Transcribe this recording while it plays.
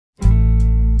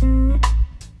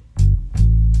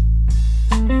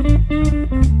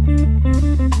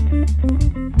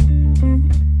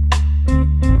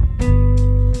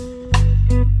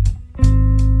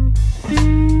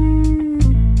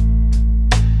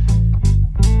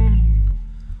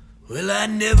I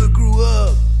never grew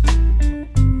up,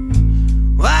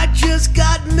 I just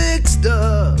got mixed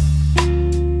up.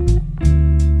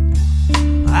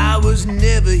 I was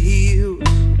never healed,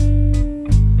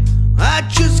 I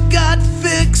just got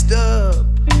fixed up.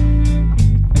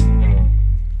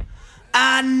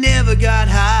 I never got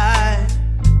high,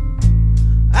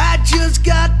 I just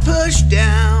got pushed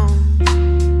down.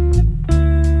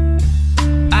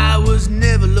 I was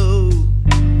never low,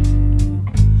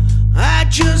 I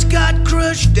just got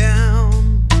crushed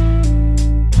down.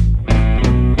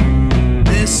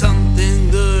 There's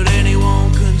something that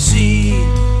anyone can see,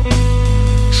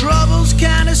 trouble's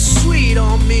kinda sweet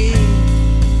on me.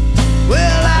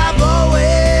 Well, I've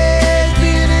always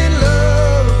been in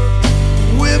love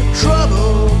with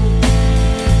trouble,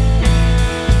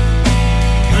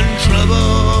 and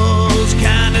trouble's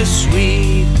kinda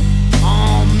sweet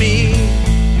on me.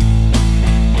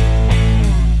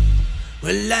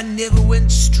 Well, I never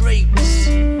went straight,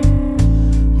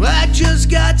 I just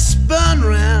got spun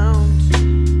round.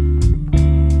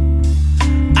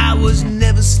 I was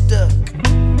never stuck,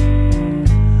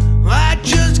 I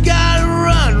just got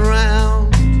run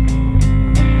round.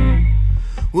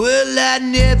 Well, I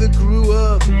never grew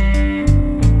up,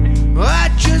 I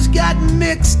just got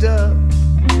mixed up.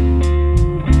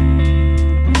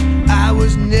 I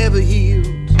was never healed,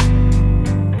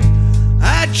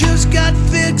 I just got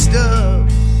fixed